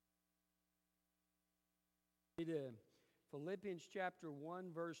To Philippians chapter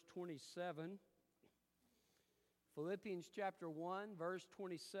 1, verse 27. Philippians chapter 1, verse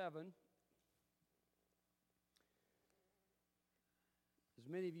 27. As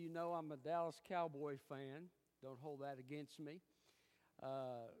many of you know, I'm a Dallas Cowboy fan. Don't hold that against me.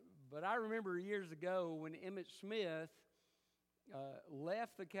 But I remember years ago when Emmitt Smith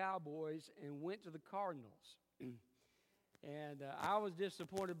left the Cowboys and went to the Cardinals. And I was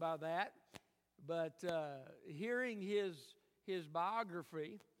disappointed by that. But hearing his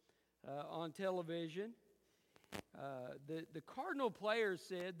biography on television, the Cardinal players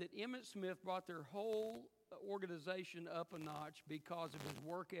said that Emmitt Smith brought their whole organization up a notch because of his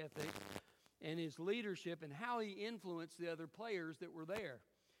work ethic and his leadership and how he influenced the other players that were there.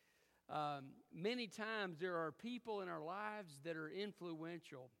 Many times there are people in our lives that are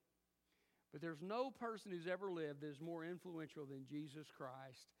influential, but there's no person who's ever lived that is more influential than Jesus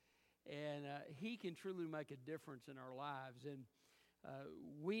Christ. And he can truly make a difference in our lives. And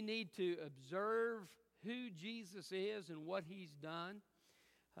we need to observe who Jesus is and what he's done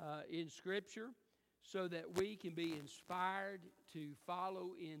in Scripture so that we can be inspired to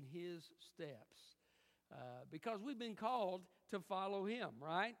follow in his steps. Because we've been called to follow him,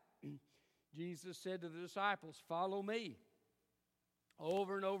 right? Jesus said to the disciples, "Follow me,"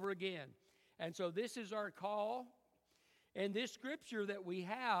 over and over again. And so this is our call. And this scripture that we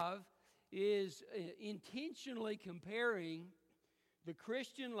have is intentionally comparing the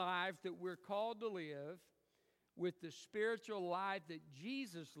Christian life that we're called to live with the spiritual life that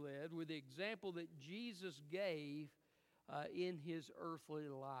Jesus led, with the example that Jesus gave in his earthly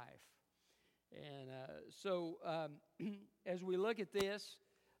life. And so as we look at this,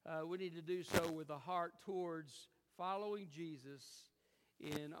 we need to do so with a heart towards following Jesus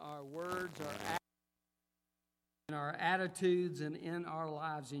in our words, our actions, in our attitudes, and in our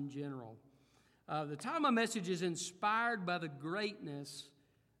lives in general. The title of my message is Inspired by the Greatness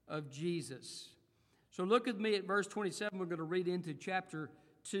of Jesus. So look with me at verse 27. We're going to read into chapter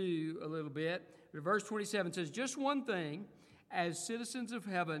 2 a little bit. But verse 27 says, "Just one thing, as citizens of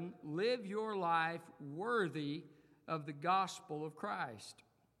heaven, live your life worthy of the gospel of Christ.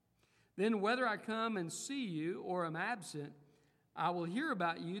 Then whether I come and see you or am absent, I will hear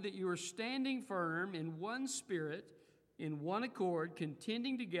about you that you are standing firm in one spirit, in one accord,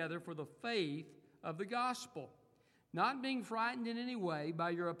 contending together for the faith of the gospel, not being frightened in any way by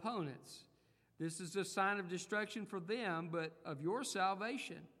your opponents. This is a sign of destruction for them, but of your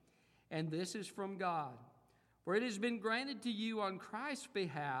salvation. And this is from God. For it has been granted to you on Christ's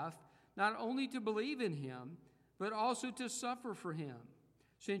behalf, not only to believe in him, but also to suffer for him,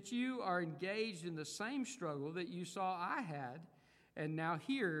 since you are engaged in the same struggle that you saw I had, and now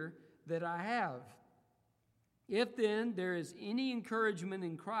hear that I have. If then there is any encouragement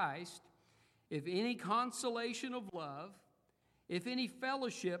in Christ, if any consolation of love, if any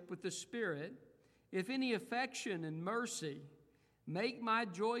fellowship with the Spirit, if any affection and mercy, make my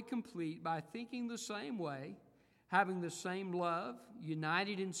joy complete by thinking the same way, having the same love,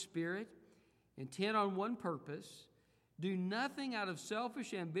 united in spirit, intent on one purpose. Do nothing out of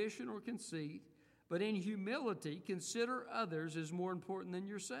selfish ambition or conceit, but in humility consider others as more important than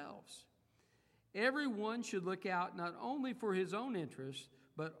yourselves. Everyone should look out not only for his own interests,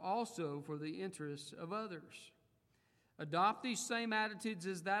 but also for the interests of others. Adopt these same attitudes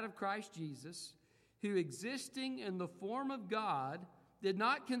as that of Christ Jesus, who existing in the form of God, did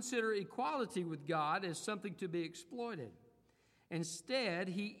not consider equality with God as something to be exploited. Instead,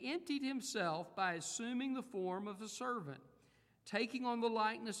 he emptied himself by assuming the form of a servant, taking on the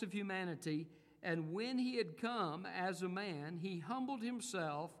likeness of humanity, and when he had come as a man, he humbled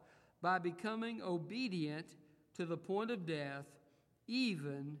himself by becoming obedient to the point of death,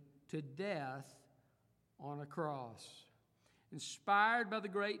 even to death on a cross. Inspired by the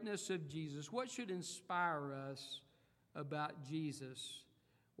greatness of Jesus. What should inspire us about Jesus?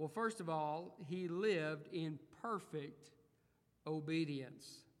 Well, first of all, he lived in perfect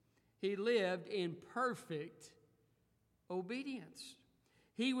obedience. He lived in perfect obedience.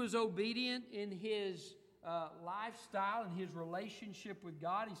 He was obedient in his lifestyle and his relationship with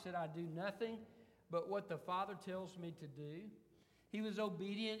God. He said, "I do nothing but what the Father tells me to do." He was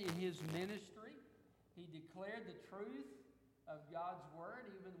obedient in his ministry. He declared the truth of God's word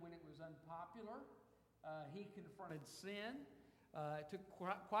even when it was unpopular. He confronted sin. It took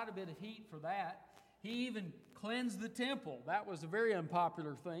quite a bit of heat for that. He even cleansed the temple. That was a very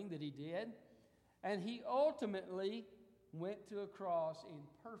unpopular thing that he did. And he ultimately went to a cross in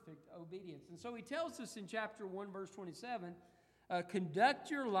perfect obedience. And so he tells us in chapter 1, verse 27,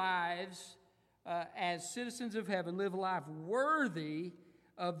 conduct your lives as citizens of heaven, live a life worthy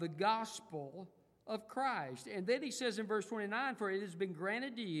of the gospel of Christ. And then he says in verse 29, for it has been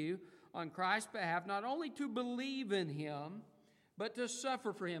granted to you on Christ's behalf not only to believe in him, but to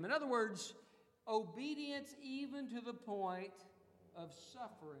suffer for him. In other words, obedience even to the point of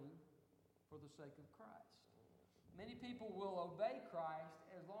suffering for the sake of Christ. Many people will obey Christ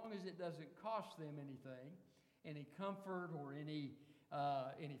as long as it doesn't cost them anything, any comfort or any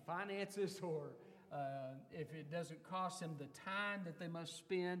finances, or if it doesn't cost them the time that they must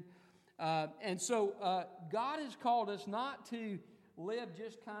spend. And so God has called us not to live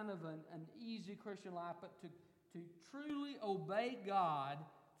just kind of an easy Christian life, but to truly obey God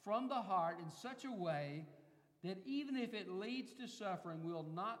from the heart in such a way that even if it leads to suffering, we'll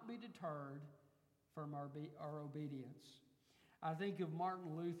not be deterred from our obedience. I think of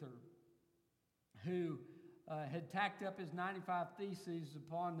Martin Luther, who had tacked up his 95 Theses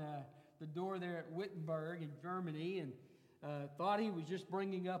upon the door there at Wittenberg in Germany, and thought he was just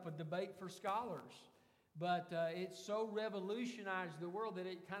bringing up a debate for scholars. But it so revolutionized the world that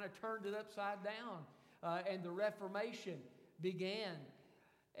it kind of turned it upside down, and the Reformation began.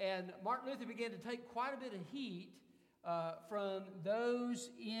 And Martin Luther began to take quite a bit of heat from those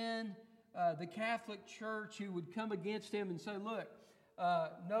in the Catholic Church who would come against him and say, look,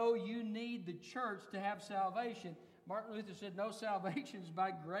 no, you need the church to have salvation. Martin Luther said, no, salvation is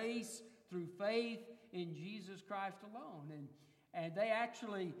by grace through faith in Jesus Christ alone. And they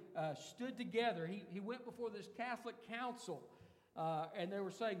actually stood together. He went before this Catholic council, and they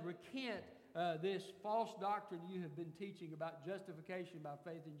were saying, recant this false doctrine you have been teaching about justification by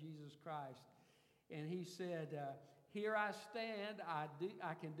faith in Jesus Christ. And he said, here I stand,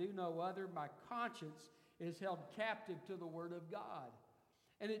 I can do no other. My conscience is held captive to the Word of God.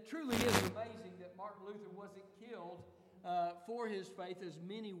 And it truly is amazing that Martin Luther wasn't killed for his faith, as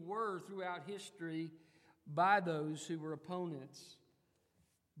many were throughout history by those who were opponents.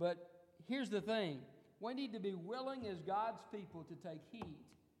 But here's the thing. We need to be willing as God's people to take heat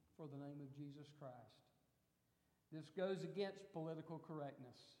for the name of Jesus Christ. This goes against political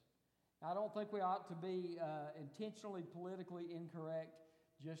correctness. I don't think we ought to be intentionally politically incorrect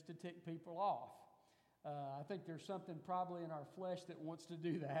just to tick people off. I think there's something probably in our flesh that wants to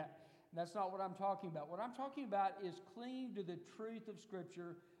do that. That's not what I'm talking about. What I'm talking about is clinging to the truth of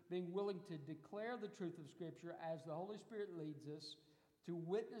Scripture, being willing to declare the truth of Scripture as the Holy Spirit leads us, to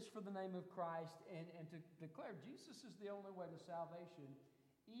witness for the name of Christ, and to declare Jesus is the only way to salvation,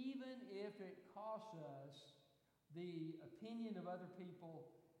 even if it costs us the opinion of other people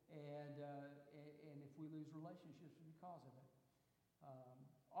and if we lose relationships because of it.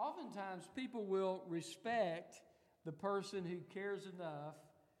 Oftentimes, people will respect the person who cares enough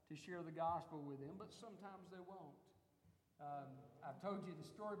to share the gospel with them, but sometimes they won't. I've told you the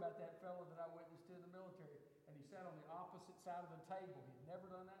story about that fellow that I witnessed in the military, and he sat on the opposite side of the table. He'd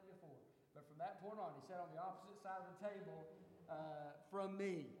never done that before. But from that point on, he sat on the opposite side of the table from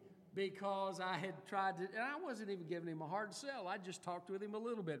me, because I had tried to, and I wasn't even giving him a hard sell. I just talked with him a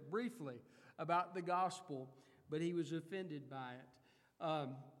little bit, briefly, about the gospel, but he was offended by it.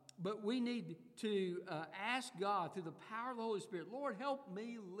 But we need to ask God through the power of the Holy Spirit, Lord, help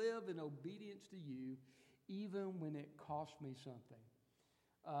me live in obedience to you, even when it costs me something.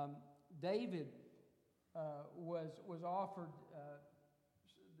 David was offered,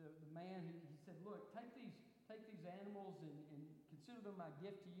 the man, he said, look, take these animals and consider them my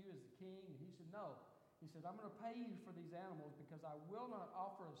gift to you as the king. And he said, no. He said, I'm going to pay you for these animals because I will not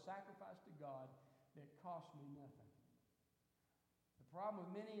offer a sacrifice to God that costs me nothing. The problem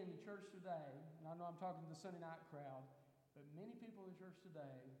with many in the church today, and I know I'm talking to the Sunday night crowd, but many people in the church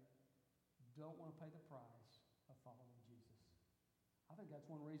today don't want to pay the price of following Jesus. I think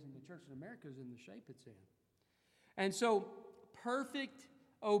that's one reason the church in America is in the shape it's in. And so, perfect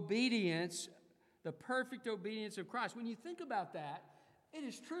obedience, the perfect obedience of Christ. When you think about that, it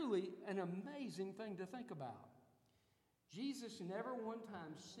is truly an amazing thing to think about. Jesus never one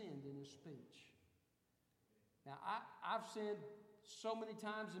time sinned in his speech. Now, I've sinned so many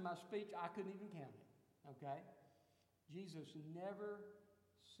times in my speech, I couldn't even count it, okay? Jesus never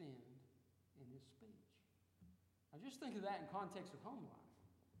sinned in his speech. Now, just think of that in context of home life,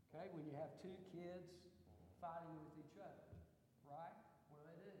 okay? When you have two kids fighting with each other, right?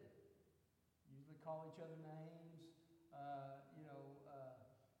 What do? Usually call each other names,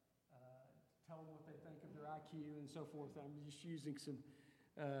 tell them what they think of their IQ and so forth. I'm just using some...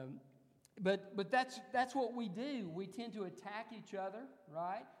 But that's what we do. We tend to attack each other,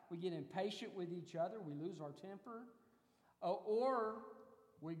 right? We get impatient with each other. We lose our temper. Or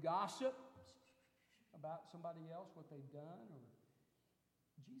we gossip about somebody else, what they've done. Or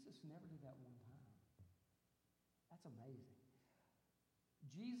Jesus never did that one time. That's amazing.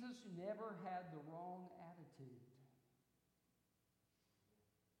 Jesus never had the wrong attitude.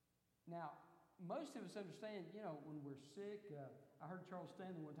 Now, most of us understand, when we're sick. I heard Charles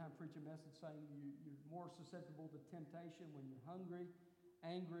Stanley one time preach a message saying you're more susceptible to temptation when you're hungry,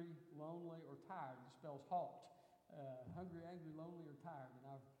 angry, lonely, or tired. It spells halt. Hungry, angry, lonely, or tired.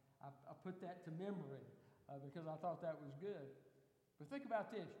 And I put that to memory because I thought that was good. But think about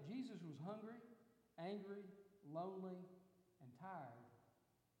this. Jesus was hungry, angry, lonely, and tired,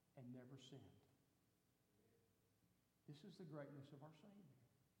 and never sinned. This is the greatness of our Savior.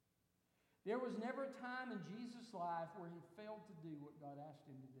 There was never a time in Jesus' life where he failed to do what God asked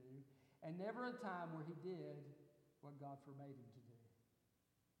him to do, and never a time where he did what God forbade him to do.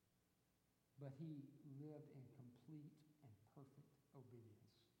 But he lived in complete and perfect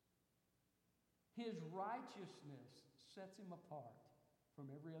obedience. His righteousness sets him apart from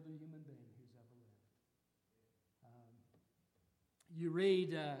every other human being who's ever lived. You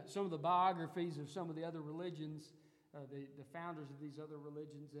read some of the biographies of some of the other religions, the founders of these other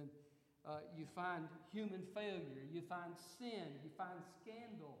religions, and you find human failure, you find sin, you find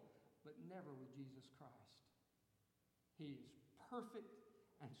scandal, but never with Jesus Christ. He is perfect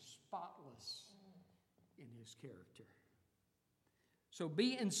and spotless in his character. So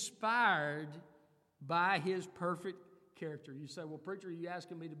be inspired by his perfect character. You say, well, preacher, are you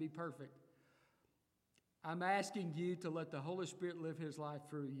asking me to be perfect? I'm asking you to let the Holy Spirit live his life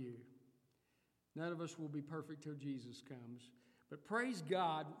through you. None of us will be perfect till Jesus comes. But praise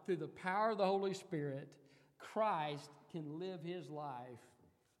God, through the power of the Holy Spirit, Christ can live his life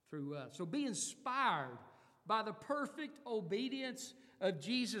through us. So be inspired by the perfect obedience of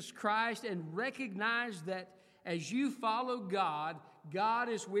Jesus Christ and recognize that as you follow God, God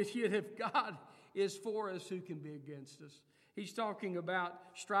is with you. And if God is for us, who can be against us? He's talking about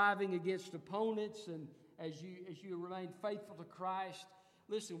striving against opponents, and as you remain faithful to Christ,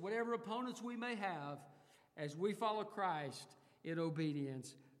 listen, whatever opponents we may have, as we follow Christ in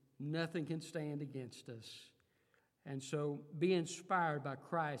obedience, nothing can stand against us. And so be inspired by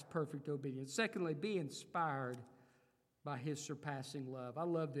Christ's perfect obedience. Secondly, be inspired by his surpassing love. I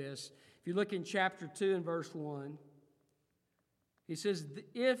love this. If you look in chapter 2 and verse 1, he says,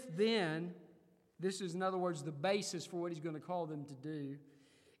 if then, this is in other words the basis for what he's going to call them to do,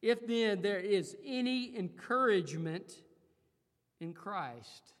 if then there is any encouragement in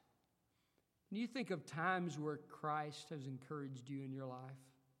Christ. Can you think of times where Christ has encouraged you in your life?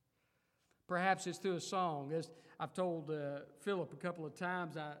 Perhaps it's through a song. As I've told Philip a couple of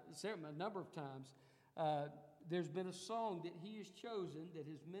times, a number of times, there's been a song that he has chosen that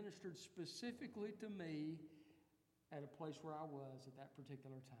has ministered specifically to me at a place where I was at that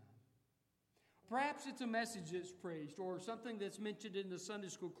particular time. Perhaps it's a message that's preached or something that's mentioned in the Sunday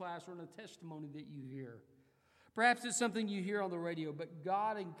school class or in a testimony that you hear. Perhaps it's something you hear on the radio, but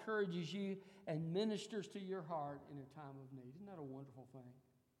God encourages you and ministers to your heart in a time of need. Isn't that a wonderful thing?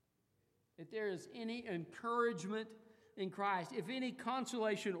 If there is any encouragement in Christ, if any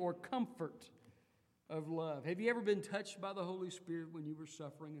consolation or comfort of love. Have you ever been touched by the Holy Spirit when you were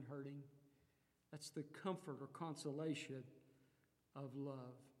suffering and hurting? That's the comfort or consolation of love.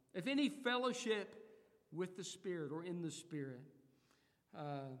 If any fellowship with the Spirit or in the Spirit,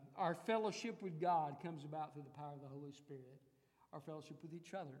 our fellowship with God comes about through the power of the Holy Spirit. Our fellowship with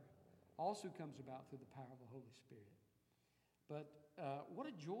each other also comes about through the power of the Holy Spirit. But what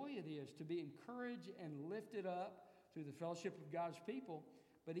a joy it is to be encouraged and lifted up through the fellowship of God's people,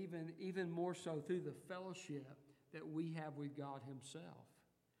 but even more so through the fellowship that we have with God himself.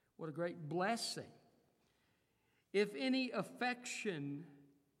 What a great blessing. If any affection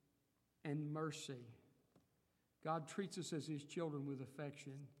and mercy. God treats us as his children with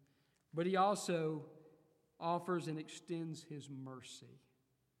affection, but he also offers and extends his mercy.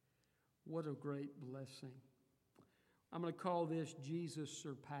 What a great blessing. I'm going to call this Jesus'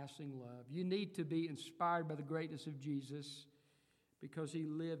 surpassing love. You need to be inspired by the greatness of Jesus because he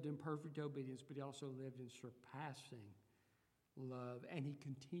lived in perfect obedience, but he also lived in surpassing love, and he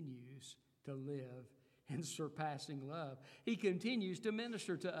continues to live in surpassing love. He continues to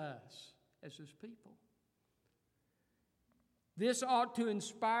minister to us as his people. This ought to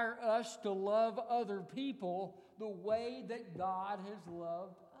inspire us to love other people the way that God has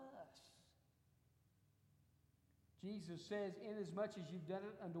loved us. Jesus says, inasmuch as you've done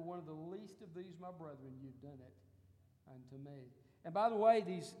it unto one of the least of these, my brethren, you've done it unto me. And by the way,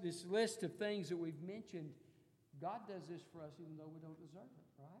 this list of things that we've mentioned, God does this for us even though we don't deserve it,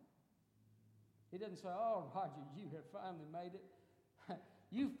 right? He doesn't say, oh, Roger, you have finally made it.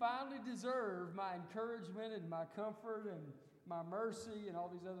 You finally deserve my encouragement and my comfort and my mercy and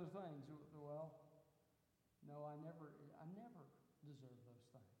all these other things. Well, no, I never deserve those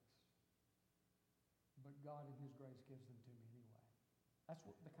God in His grace gives them to me anyway. That's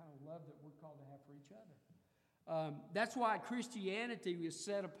the kind of love that we're called to have for each other. That's why Christianity is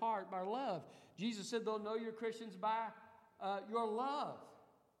set apart by love. Jesus said they'll know you're Christians by your love.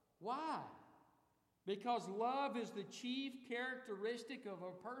 Why? Because love is the chief characteristic of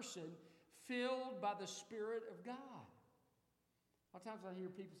a person filled by the Spirit of God. A lot of times I hear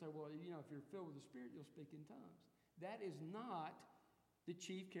people say, well, if you're filled with the Spirit, you'll speak in tongues. That is not the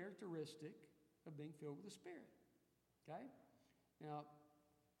chief characteristic of being filled with the Spirit. Okay? Now,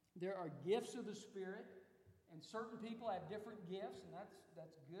 there are gifts of the Spirit, and certain people have different gifts, and that's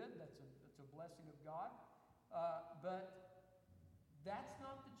good. That's a blessing of God. But that's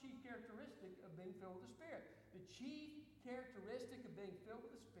not the chief characteristic of being filled with the Spirit. The chief characteristic of being filled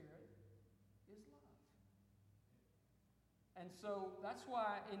with the Spirit is love. And so that's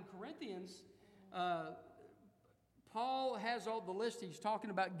why in Corinthians, Paul has all the list. He's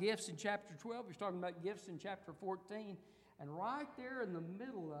talking about gifts in chapter 12. He's talking about gifts in chapter 14. And right there in the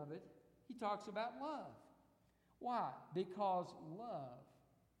middle of it, he talks about love. Why? Because love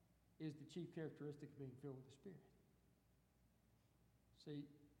is the chief characteristic of being filled with the Spirit. See,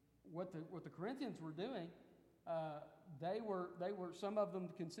 what the Corinthians were doing, they were some of them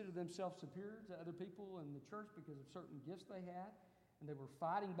considered themselves superior to other people in the church because of certain gifts they had, and they were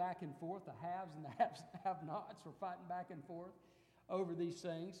fighting back and forth. The haves and the have-nots were fighting back and forth over these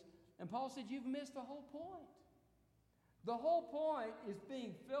things. And Paul said, you've missed the whole point. The whole point is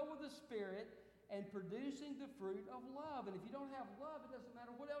being filled with the Spirit and producing the fruit of love. And if you don't have love, it doesn't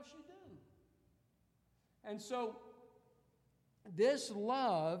matter what else you do. And so this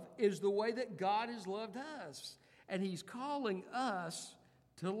love is the way that God has loved us. And He's calling us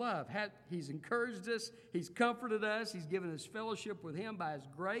to love. He's encouraged us. He's comforted us. He's given us fellowship with Him by His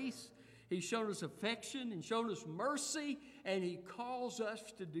grace. He's shown us affection and shown us mercy. And He calls us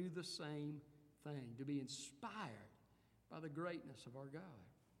to do the same thing, to be inspired by the greatness of our God.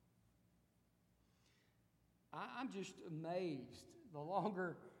 I'm just amazed. The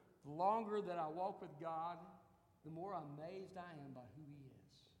longer that I walk with God, the more amazed I am by who He is.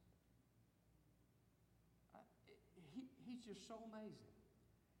 He's just so amazing.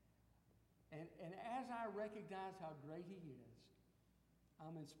 And as I recognize how great He is,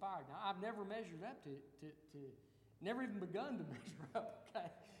 I'm inspired. Now, I've never measured up to never even begun to measure up, okay?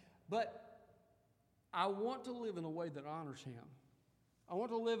 But I want to live in a way that honors Him. I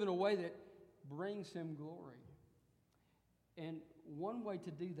want to live in a way that brings Him glory. And one way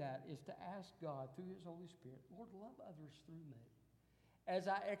to do that is to ask God through His Holy Spirit, Lord, love others through me. As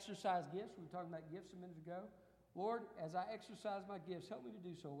I exercise gifts, we were talking about gifts a minute ago. Lord, as I exercise my gifts, help me to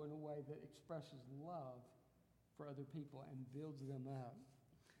do so in a way that expresses love for other people and builds them up.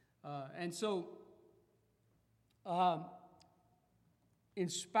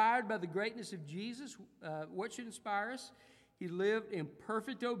 Inspired by the greatness of Jesus, what should inspire us? He lived in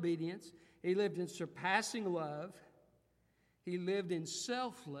perfect obedience. He lived in surpassing love. He lived in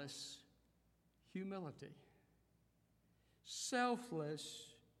selfless humility.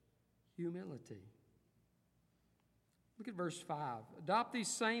 Selfless humility. Look at verse 5. Adopt these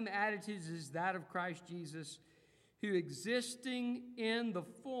same attitudes as that of Christ Jesus, who existing in the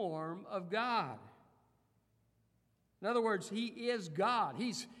form of God. In other words, He is God.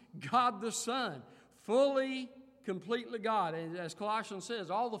 He's God the Son, fully, completely God. And as Colossians says,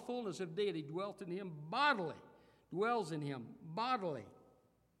 all the fullness of deity dwelt in Him bodily. Dwells in Him bodily.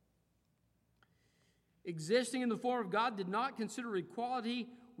 Existing in the form of God, did not consider equality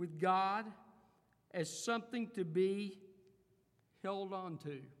with God as something to be held on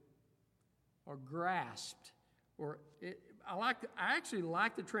to or grasped. I actually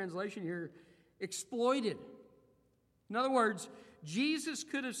like the translation here, exploited. In other words, Jesus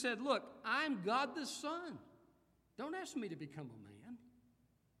could have said, look, I'm God the Son. Don't ask me to become a man.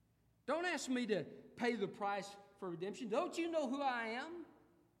 Don't ask me to pay the price for redemption. Don't you know who I am?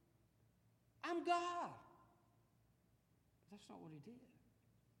 I'm God. But that's not what He did.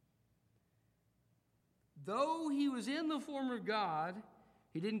 Though He was in the form of God,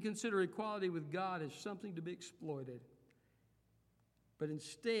 He didn't consider equality with God as something to be exploited. But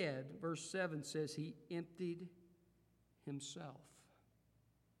instead, verse 7 says, He emptied Himself.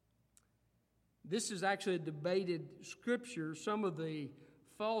 This is actually a debated scripture. Some of the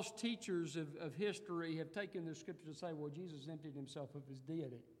false teachers of history have taken the scripture to say, well, Jesus emptied Himself of His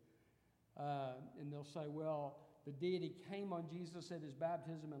deity. And they'll say, well, the deity came on Jesus at His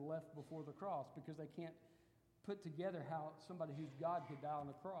baptism and left before the cross because they can't put together how somebody who's God could die on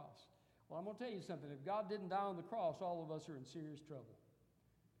the cross. Well, I'm going to tell you something. If God didn't die on the cross, all of us are in serious trouble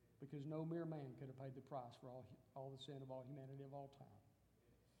because no mere man could have paid the price for all the sin of all humanity of all time.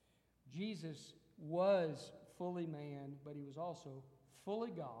 Jesus was fully man, but he was also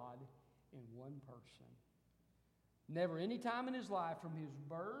fully God in one person. Never any time in his life, from his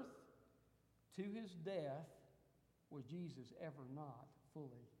birth to his death, was Jesus ever not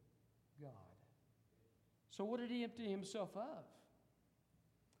fully God. So what did he empty himself of?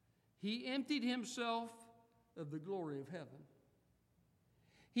 He emptied himself of the glory of heaven.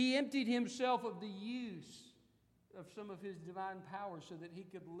 He emptied himself of the use of some of his divine powers so that he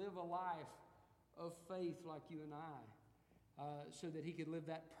could live a life of faith like you and I, so that he could live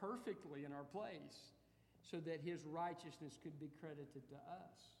that perfectly in our place, so that his righteousness could be credited to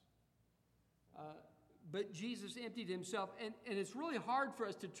us. But Jesus emptied himself, and it's really hard for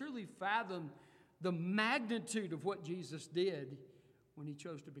us to truly fathom the magnitude of what Jesus did when he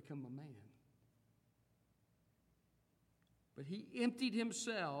chose to become a man. But he emptied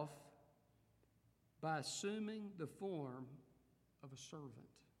himself by assuming the form of a servant.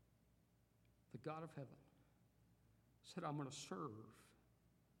 The God of heaven said, I'm going to serve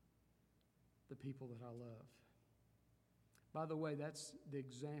the people that I love. By the way, that's the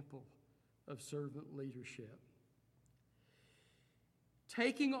example of servant leadership.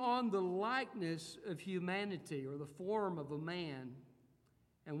 Taking on the likeness of humanity, or the form of a man,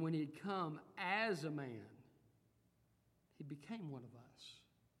 and when he'd come as a man, he became one of us.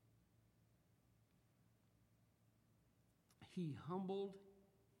 He humbled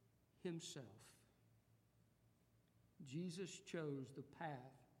himself. Jesus chose the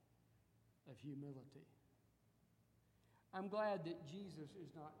path of humility. I'm glad that Jesus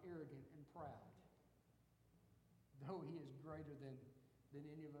is not arrogant and proud, though he is greater than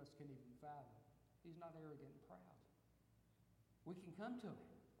any of us can even fathom. He's not arrogant and proud. We can come to him.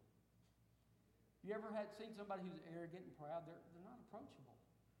 You ever seen somebody who's arrogant and proud? They're not approachable.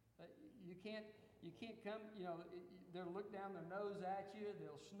 You can't come, they'll look down their nose at you,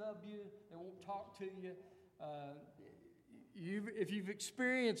 they'll snub you, they won't talk to you. If you've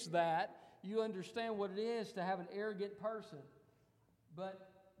experienced that, you understand what it is to have an arrogant person.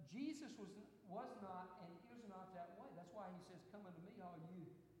 But Jesus was not and is not that way. That's why he says, come unto me, all you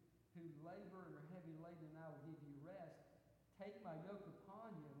who labor and are heavy laden, and I will give you rest. Take my yoke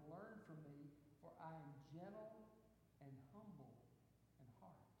upon you and learn from me, for I am gentle and humble in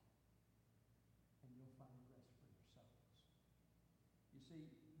heart, and you'll find rest for your souls. You see,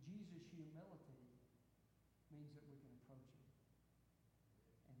 Jesus' humility means that we can approach him.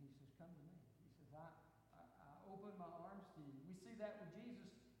 And he says, come to me. He says, I open my arms to you. We see that with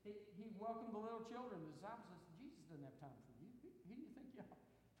Jesus. He welcomed the little children. The disciples said, Jesus doesn't have time for you. Who do you think you are?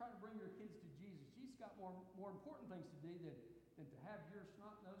 Trying to bring your kids to Jesus. Jesus got more important things to do than to have your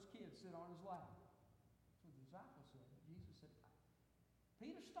snot-nosed kids sit on his lap. That's what the disciples said. Jesus said,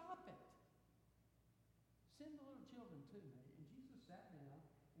 Peter, stop it. Send the little children to me. And Jesus sat down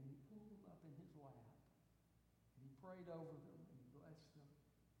and he pulled them up in his lap. And he prayed over them and he blessed them.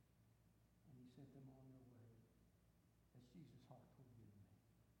 And he sent them on their way. That's Jesus' heart toward you and me.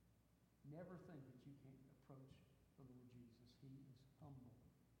 Never think that you can't approach the Lord Jesus. He is humble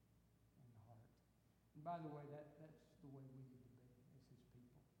in the heart. And by the way, that's the way we need to be as his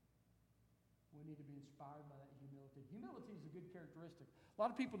people. We need to be inspired by that humility. Humility is a good characteristic. A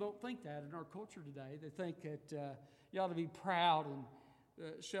lot of people don't think that in our culture today. They think that you ought to be proud and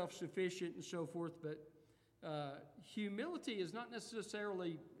self-sufficient and so forth, but humility is not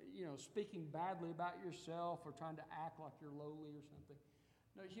necessarily, speaking badly about yourself or trying to act like you're lowly or something.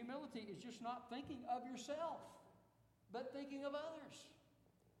 No, humility is just not thinking of yourself, but thinking of others.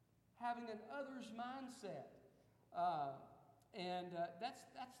 Having an others mindset.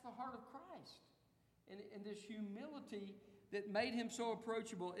 That's the heart of Christ. And this humility that made him so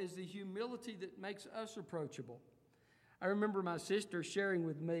approachable is the humility that makes us approachable. I remember my sister sharing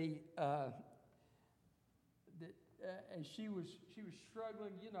with me that as she was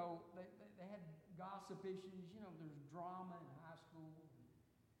struggling, they had gossip issues. There's drama in high school.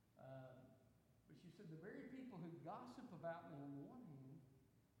 But she said, the very people who gossip about me on the one hand,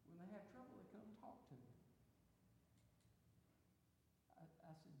 when they have trouble, they come and talk to me.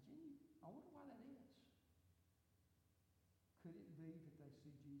 I said, Jenny, I wonder why that is. Could it be that they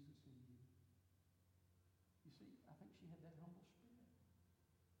see Jesus in you? You see, I think she had that humble spirit.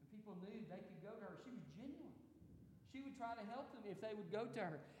 And people knew they could go to her. She was genuine. She would try to help them if they would go to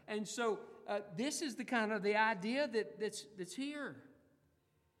her. And so this is the kind of the idea that's here.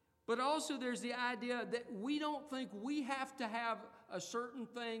 But also there's the idea that we don't think we have to have a certain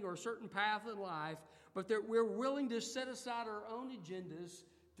thing or a certain path in life, but that we're willing to set aside our own agendas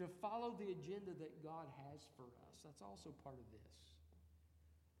to follow the agenda that God has for us. That's also part of this.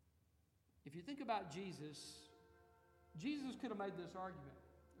 If you think about Jesus, Jesus could have made this argument.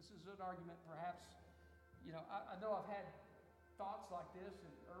 This is an argument perhaps, I know I've had thoughts like this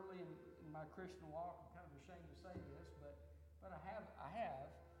and early in my Christian walk. I'm kind of ashamed to say this, but I have.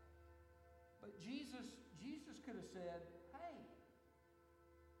 But Jesus could have said, hey,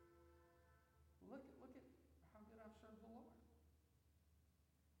 look at how good I've served the Lord.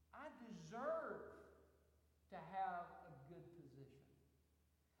 I deserve to have a good position.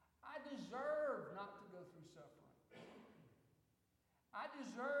 I deserve not to go through suffering. I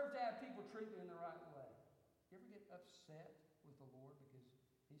deserve to have people treat me in the right way. You ever get upset with the Lord because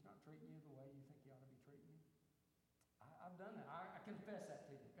He's not treating you the way you think He ought to be treating you? I've done that. I confess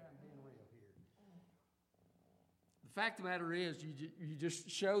that to you. I'm being real here. The fact of the matter is, you just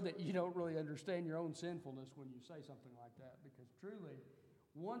show that you don't really understand your own sinfulness when you say something like that. Because truly,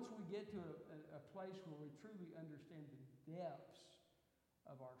 once we get to a place where we truly understand the depths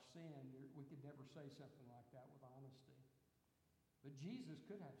of our sin, we could never say something like that with honesty. But Jesus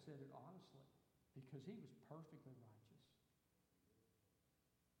could have said it honestly because He was perfectly righteous.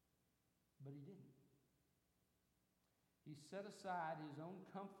 But He didn't. He set aside His own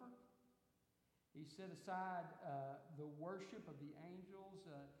comfort. He set aside the worship of the angels.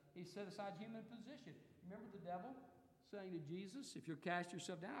 He set aside human position. Remember the devil saying to Jesus, if you'll cast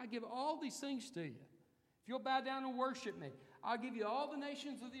yourself down, I'll give all these things to you. If you'll bow down and worship me, I'll give you all the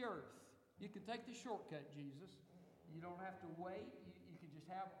nations of the earth. You can take the shortcut, Jesus. You don't have to wait. You can just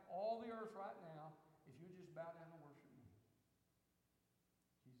have all the earth right now if you'll just bow down and worship me.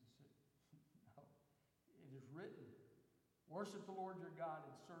 Jesus said, no. It is written, worship the Lord your God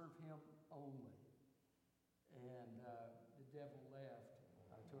and serve Him only. And the devil left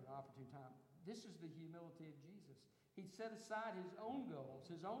to an opportune time. This is the humility of Jesus. He set aside His own goals,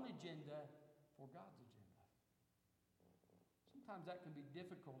 His own agenda for God's agenda. Sometimes that can be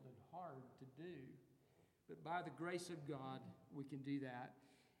difficult and hard to do, but by the grace of God, we can do that.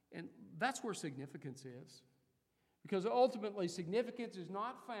 And that's where significance is. Because ultimately, significance is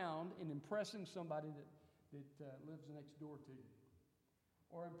not found in impressing somebody that lives next door to you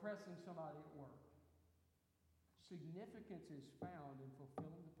or impressing somebody at work. Significance is found in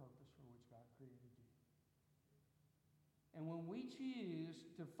fulfilling the purpose for which God created you. And when we choose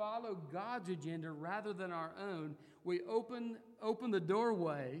to follow God's agenda rather than our own, we open the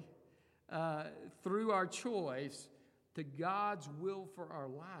doorway through our choice to God's will for our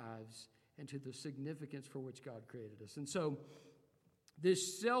lives and to the significance for which God created us. And so,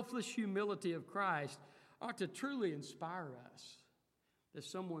 this selfless humility of Christ ought to truly inspire us that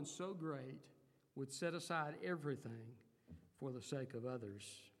someone so great would set aside everything for the sake of others.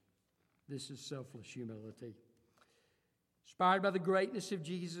 This is selfless humility. Inspired by the greatness of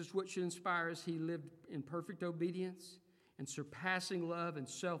Jesus, what should inspire us? He lived in perfect obedience and surpassing love and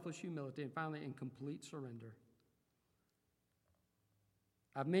selfless humility, and finally in complete surrender.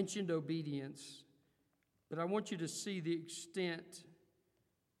 I've mentioned obedience, but I want you to see the extent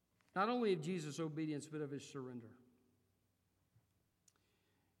not only of Jesus' obedience, but of His surrender.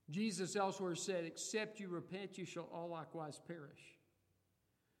 Jesus elsewhere said, except you repent, you shall all likewise perish.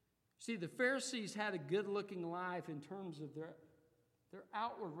 See, the Pharisees had a good-looking life in terms of their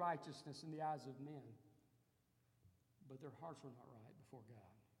outward righteousness in the eyes of men, but their hearts were not right before God.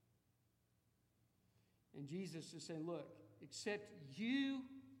 And Jesus is saying, look, except you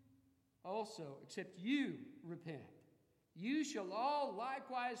repent, you shall all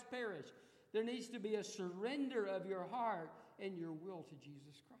likewise perish. There needs to be a surrender of your heart and your will to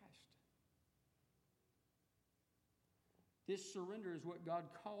Jesus Christ. This surrender is what God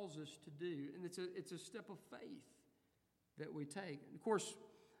calls us to do, and it's a step of faith that we take. And of course,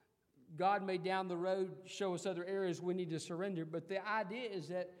 God may down the road show us other areas we need to surrender, but the idea is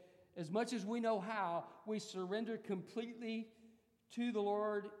that as much as we know how, we surrender completely to the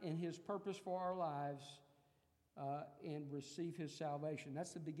Lord and His purpose for our lives and receive His salvation.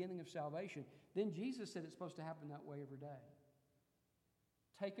 That's the beginning of salvation. Then Jesus said it's supposed to happen that way every day.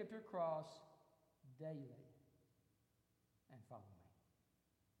 Take up your cross daily and follow me.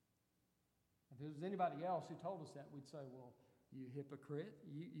 If there was anybody else who told us that, we'd say, well, you hypocrite,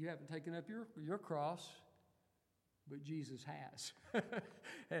 you haven't taken up your cross, but Jesus has.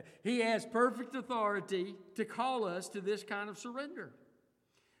 He has perfect authority to call us to this kind of surrender.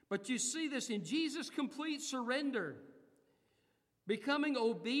 But you see this in Jesus' complete surrender, becoming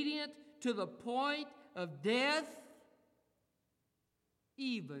obedient to the point of death,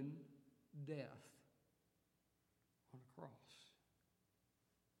 even death on a cross.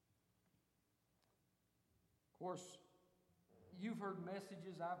 Of course, you've heard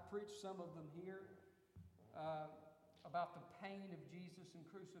messages, I've preached some of them here, about the pain of Jesus in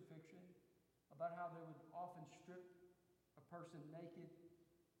crucifixion, about how they would often strip a person naked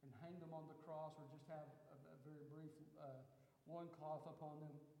them on the cross or just have a very brief loincloth upon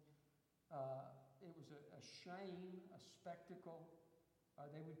them. It was a shame, a spectacle.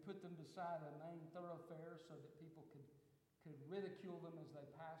 They would put them beside a main thoroughfare so that people could ridicule them as they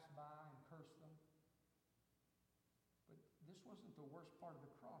passed by and curse them. But this wasn't the worst part of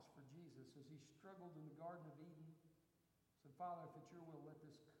the cross for Jesus. As he struggled in the Garden of Eden, he said, Father, if it's your will, let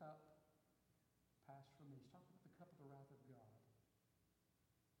this cup pass from me. He's talking about the cup of the wrath of God.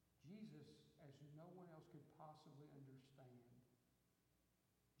 Jesus, as no one else could possibly understand,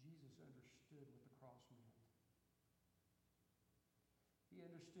 Jesus understood what the cross meant. He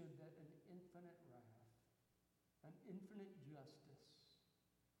understood that an infinite wrath, an infinite justice,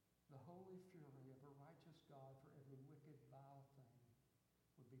 the holy fury of a righteous God for every wicked, vile thing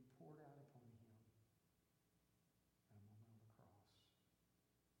would be poured out upon him at a moment on the cross.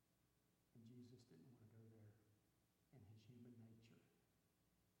 And Jesus didn't want to go there in his human nature.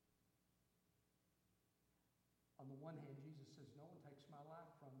 On the one hand, Jesus says, no one takes my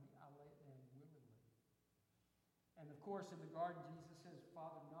life from me. I lay it down willingly. And of course, in the garden, Jesus says,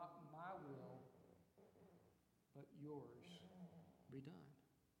 Father, not my will, but yours be done.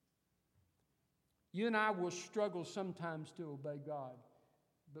 You and I will struggle sometimes to obey God,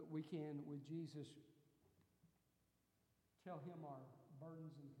 but we can, with Jesus, tell him our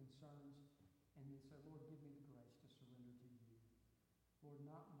burdens and concerns, and then say, Lord, give me the grace to surrender to you. Lord,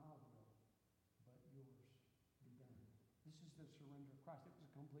 not my will, but yours be done. This is the surrender of Christ. It was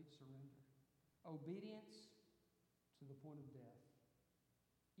a complete surrender. Obedience to the point of death,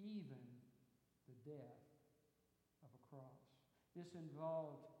 even the death of a cross. This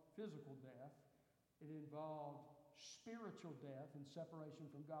involved physical death. It involved spiritual death and separation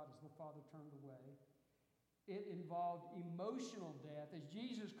from God as the Father turned away. It involved emotional death as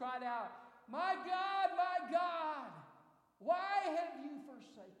Jesus cried out, my God, why have you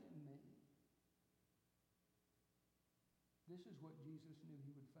forsaken me? This is what Jesus knew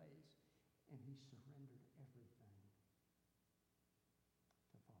he would face, and he surrendered everything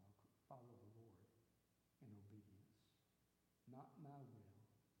to follow the Lord in obedience. Not my will,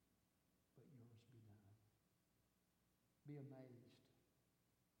 but yours be done. Be amazed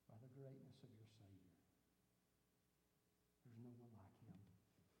by the greatness of your Savior. There's no one like him.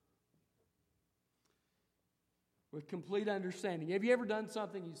 With complete understanding. Have you ever done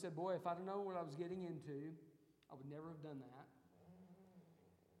something you said, boy, if I'd known what I was getting into, I would never have done that?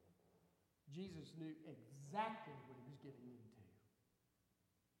 Jesus knew exactly what he was getting into,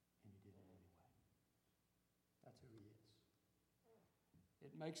 and he did it anyway. That's who he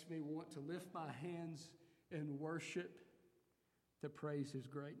is. It makes me want to lift my hands in worship to praise his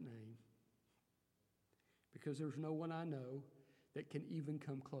great name, because there's no one I know that can even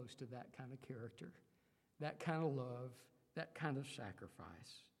come close to that kind of character, that kind of love, that kind of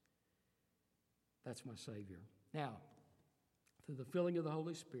sacrifice. That's my Savior. Now, through the filling of the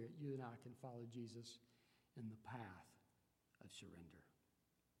Holy Spirit, you and I can follow Jesus in the path of surrender.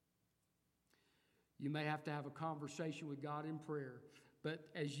 You may have to have a conversation with God in prayer, but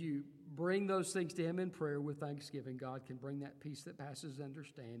as you bring those things to him in prayer with thanksgiving, God can bring that peace that passes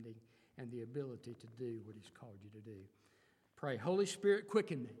understanding and the ability to do what he's called you to do. Pray, Holy Spirit,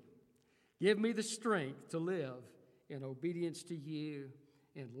 quicken me. Give me the strength to live in obedience to you,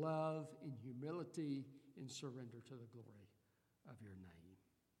 in love, in humility, in surrender to the glory of your name.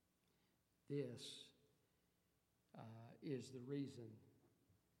 This is the reason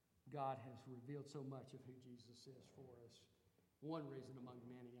God has revealed so much of who Jesus is for us. One reason among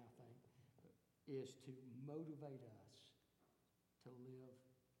many, I think, is to motivate us to live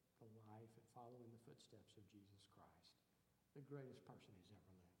the life and follow in the footsteps of Jesus Christ, the greatest person who's ever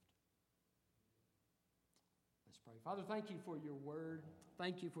lived. Let's pray. Father, thank you for your word.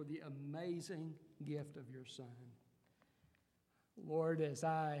 Thank you for the amazing gift of your Son. Lord, as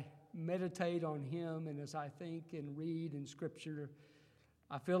I meditate on him and as I think and read in Scripture,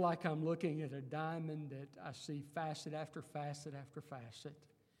 I feel like I'm looking at a diamond that I see facet after facet after facet.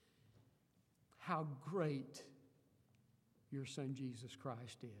 How great your Son Jesus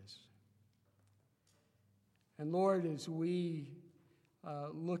Christ is. And Lord, as we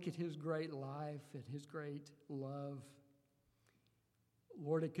look at his great life and his great love,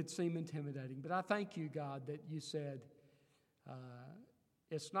 Lord, it could seem intimidating. But I thank you, God, that you said,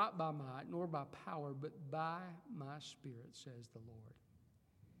 it's not by might nor by power, but by my Spirit, says the Lord.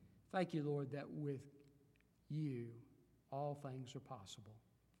 Thank you, Lord, that with you all things are possible.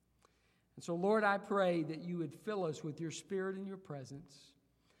 And so, Lord, I pray that you would fill us with your Spirit and your presence,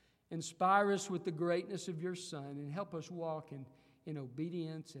 inspire us with the greatness of your Son, and help us walk in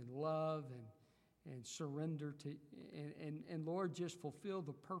obedience and love and surrender to, and Lord, just fulfill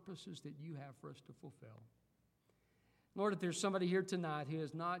the purposes that you have for us to fulfill. Lord, if there's somebody here tonight who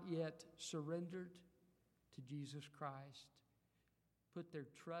has not yet surrendered to Jesus Christ, put their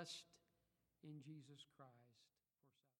trust in Jesus Christ,